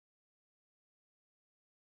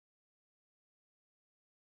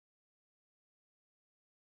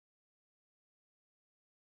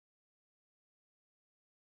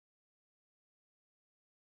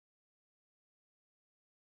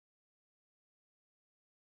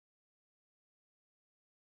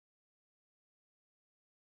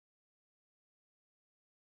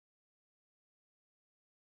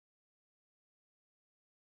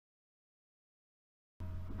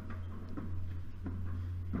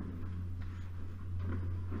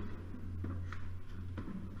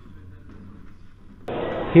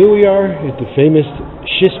Here we are at the famous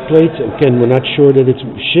schist plates. Again, we're not sure that it's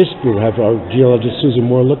schist. We'll have our geologist Susan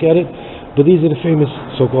Moore look at it. But these are the famous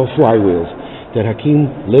so-called flywheels that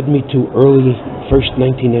Hakim led me to early, first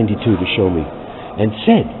 1992 to show me, and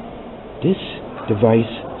said, this device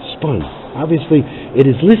spun. Obviously, it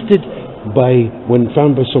is listed by, when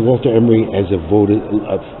found by Sir Walter Emery, as a votive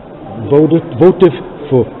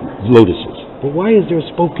for lotuses. But why is there a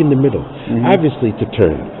spoke in the middle? Obviously to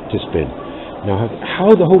turn, to spin. Now,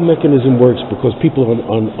 how the whole mechanism works, because people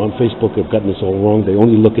on Facebook have gotten this all wrong, they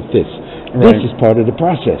only look at this. This is part of the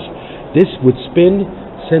process. This would spin,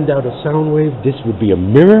 send out a sound wave. This would be a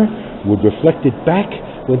mirror, would reflect it back.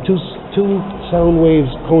 When two sound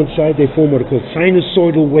waves coincide, they form what are called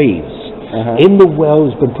sinusoidal waves. In the well,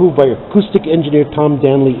 it's been proved by acoustic engineer Tom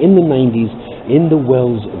Danley in the 90s, in the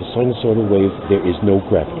wells of a sinusoidal wave, there is no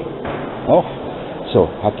gravity. So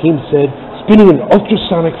Hakim said, spinning an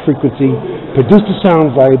ultrasonic frequency produced a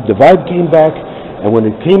sound vibe. The vibe came back, and when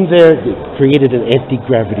it came there, it created an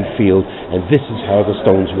anti-gravity field, and this is how the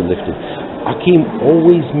stones were lifted. Hakim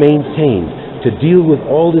always maintained, to deal with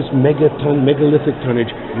all this megalithic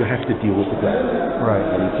tonnage, you have to deal with the gravity. Right.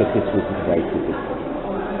 And he said this was the device that did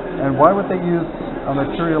that. And why would they use a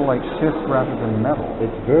material like schist rather than metal?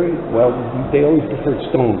 It's very, well, they always preferred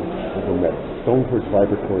stone over metal. Stone for its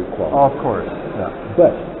vibratory quality. Oh, of course, yeah.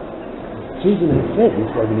 But Susan has said, this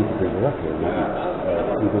is why we need to bring her up here,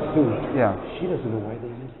 maybe, Sue. Yeah. She doesn't know why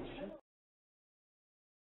they use